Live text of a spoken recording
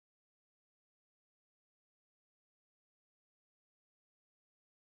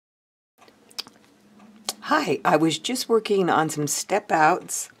Hi, I was just working on some step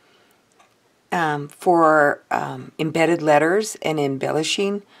outs for embedded letters and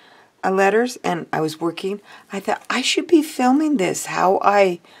embellishing letters, and I thought I should be filming this, how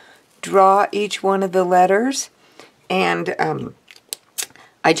I draw each one of the letters, and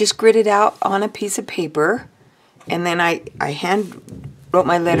I just gridded out on a piece of paper, and then I hand wrote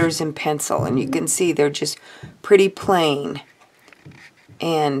my letters in pencil, and you can see they're just pretty plain.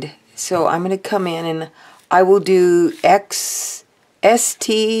 And so I'm going to come in and I will do X, S,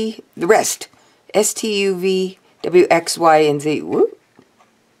 T, the rest. S, T, U, V, W, X, Y, and Z. Whoop.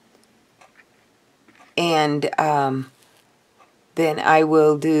 And then I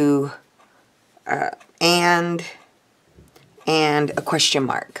will do and a question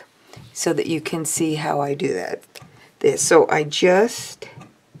mark so that you can see how I do that. So I'm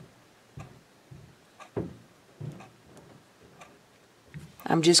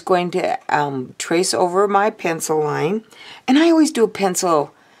just going to trace over my pencil line. And I always do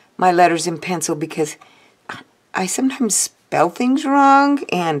my letters in pencil because I sometimes spell things wrong,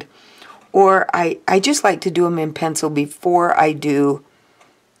 or I just like to do them in pencil before I do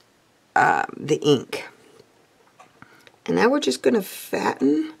the ink. And now we're just going to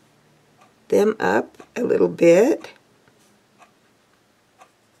fatten them up a little bit.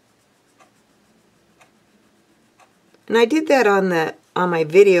 And I did that on my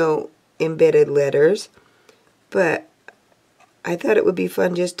video embedded letters, but I thought it would be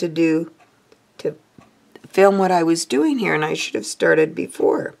fun just to film what I was doing here, and I should have started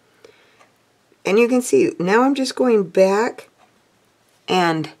before. And you can see now I'm just going back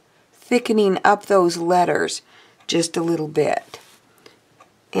and thickening up those letters just a little bit.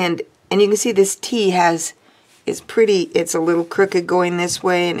 And you can see this T it's a little crooked going this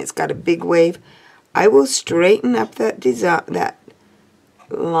way, and it's got a big wave. I will straighten up that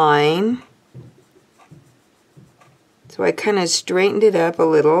line. So I kind of straightened it up a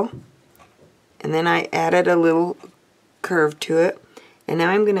little, and then I added a little curve to it. And now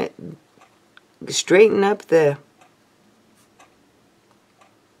I'm going to straighten up and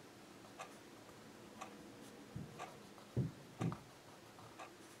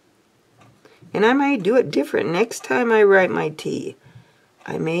I might do it different next time I write my T.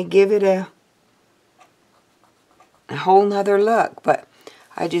 I may give it a whole nother look, but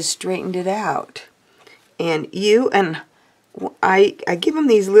I just straightened it out. And I give them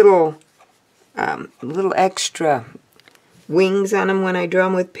these little extra wings on them when I draw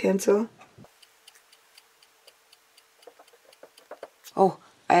them with pencil. Oh,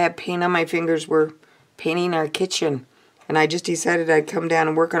 I had paint on my fingers. We're painting our kitchen, and I just decided I'd come down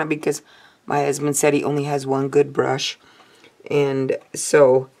and work on it because my husband said he only has one good brush, and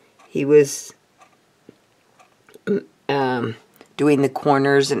so he was doing the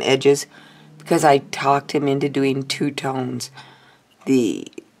corners and edges because I talked him into doing two tones.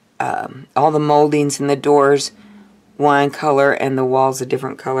 All the moldings in the doors one color and the walls a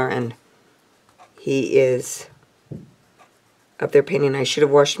different color, and he is up there painting. I should have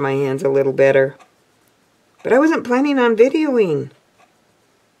washed my hands a little better, but I wasn't planning on videoing.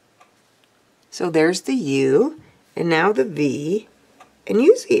 So there's the U, and now the V, and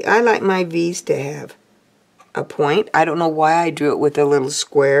usually I like my V's to have a point. I don't know why I drew it with a little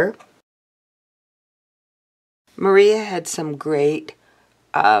square. Maria had some great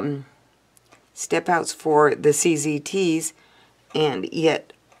step outs for the CZTs, and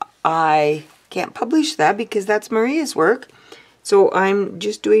yet I can't publish that because that's Maria's work. So I'm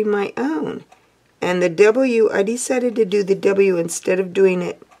just doing my own. And the W, I decided to do the W instead of doing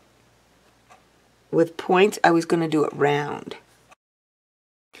it with points. I was going to do it round.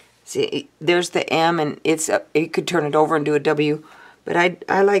 See, there's the M, and you could turn it over and do a W, but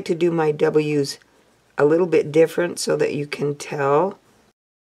I like to do my W's a little bit different so that you can tell.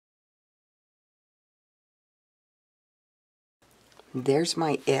 There's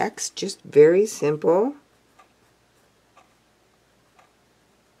my X, just very simple.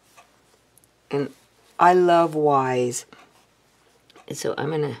 And I love Y's. And so I'm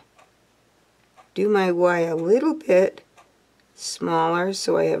going to do my Y a little bit smaller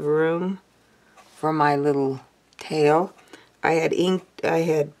so I have room for my little tail. I had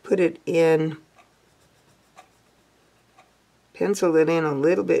put it in, penciled it in a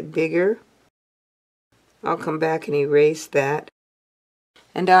little bit bigger. I'll come back and erase that.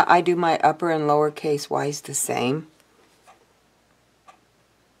 And I do my upper and lowercase y's the same.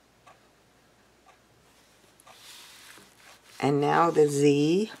 And now the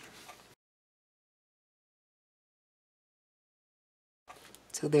Z.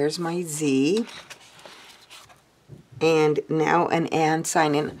 So there's my Z. and now an and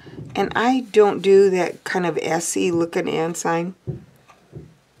sign. And I don't do that kind of S-y looking and sign.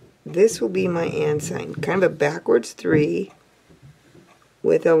 This will be my and sign, kind of a backwards 3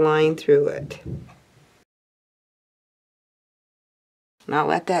 with a line through it. Now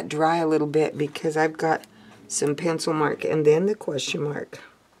let that dry a little bit because I've got some pencil mark and then the question mark.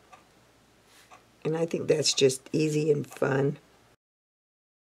 And I think that's just easy and fun.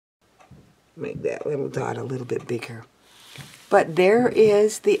 Make that little dot a little bit bigger. But there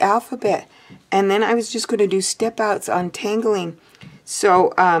is the alphabet. And then I was just going to do step outs on tangling.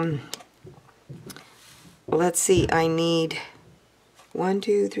 So, let's see, I need 1,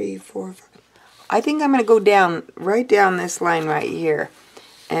 2, 3, 4, 5. I think I'm going to go down, right down this line right here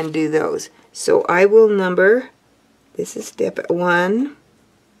and do those. So I will number, this is step 1,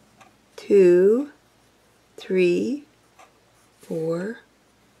 2, 3, 4,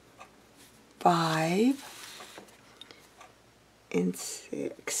 5, and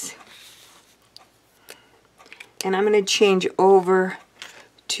 6. And I'm going to change over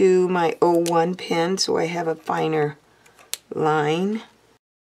to my 01 pen so I have a finer line.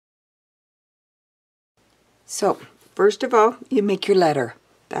 So, first of all, you make your letter.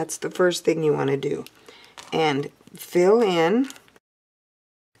 That's the first thing you want to do. And fill in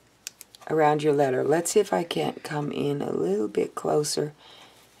around your letter. Let's see if I can't come in a little bit closer.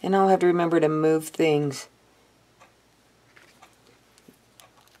 And I'll have to remember to move things.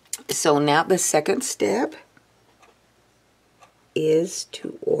 So now the second step is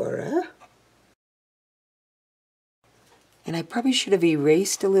to aura. And I probably should have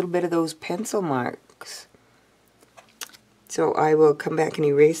erased a little bit of those pencil marks. So I will come back and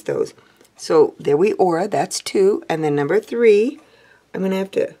erase those. So there we aura, that's 2. And then number 3, I'm going to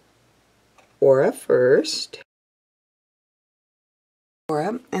have to aura first.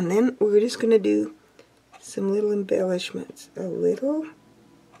 Aura, and then we're just going to do some little embellishments. A little.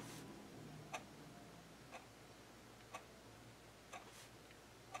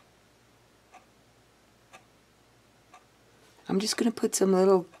 I'm just going to put some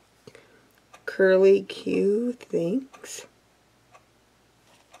little curly Q things.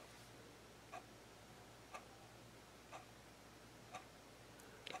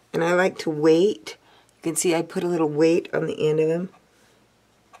 And I like to weight. You can see I put a little weight on the end of them.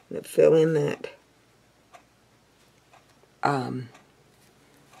 And fill in that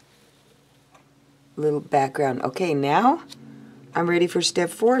little background. Okay, now I'm ready for step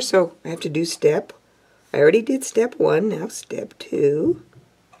 4. So I have to do I already did step 1. Now step 2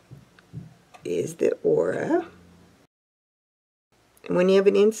 is the aura. And when you have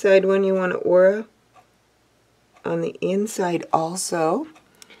an inside one, you want to aura on the inside also.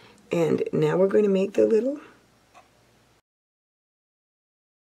 And now we're going to make the little,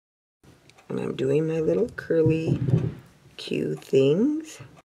 and I'm doing my little curly Q things.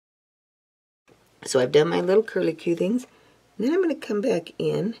 So I've done my little curly Q things. And then I'm going to come back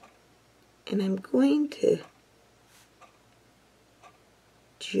in and I'm going to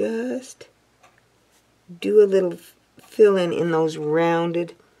just do a little fill in those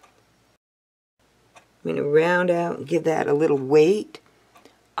rounded. I'm going to round out and give that a little weight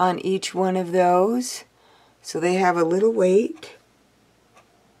on each one of those, so they have a little weight.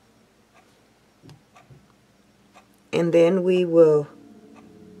 And then we will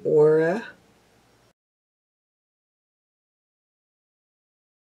aura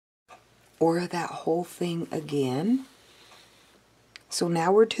that whole thing again. So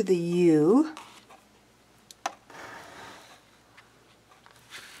now we're to the U.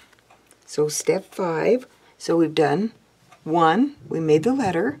 So step 5, so we've done 1, we made the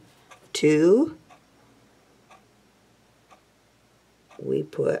letter. 2, we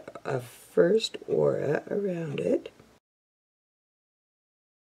put a first aura around it.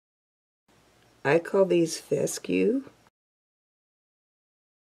 I call these fescue.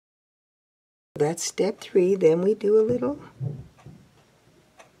 That's step 3. Then we do a little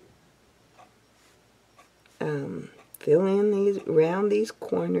fill in these, around these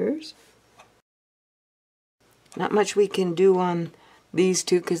corners. Not much we can do on these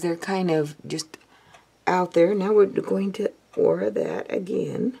two because they're kind of just out there. Now we're going to aura that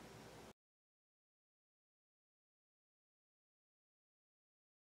again.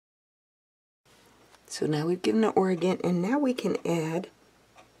 So now we've given it aura again, and now we can add,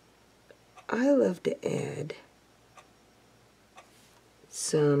 I love to add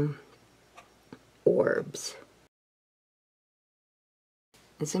some orbs.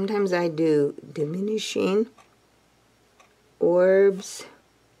 And sometimes I do diminishing orbs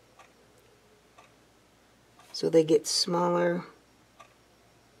so they get smaller.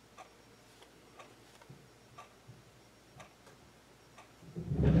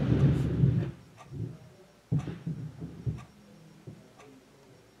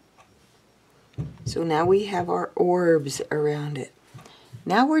 So now we have our orbs around it.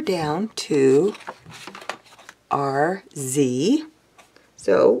 Now we're down to our Z.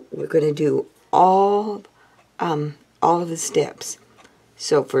 So we're going to do all of the steps.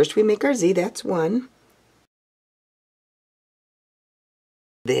 So first we make our Z, that's 1.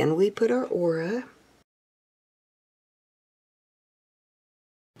 Then we put our aura.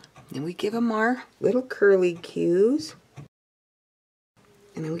 Then we give them our little curly cues.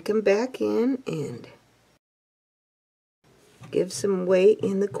 And then we come back in and give some weight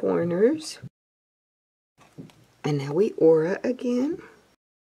in the corners. And now we aura again.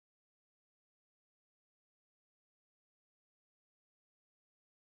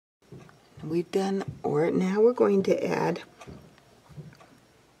 We've done aura. Now we're going to add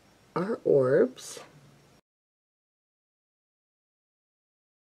our orbs.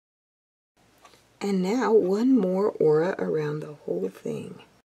 And now one more aura around the whole thing.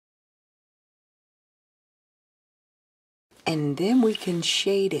 And then we can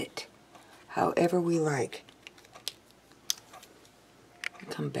shade it however we like.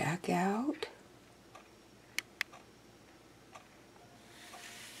 Come back out.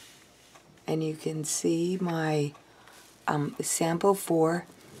 And you can see my sample for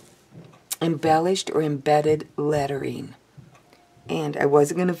embellished or embedded lettering. And I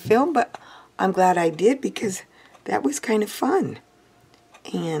wasn't going to film, but I'm glad I did because that was kind of fun.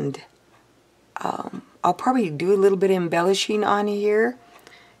 And I'll probably do a little bit of embellishing on here.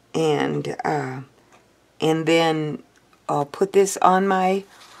 And then I'll put this on my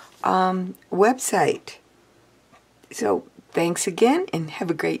website. So thanks again and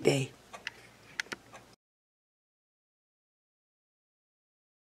have a great day.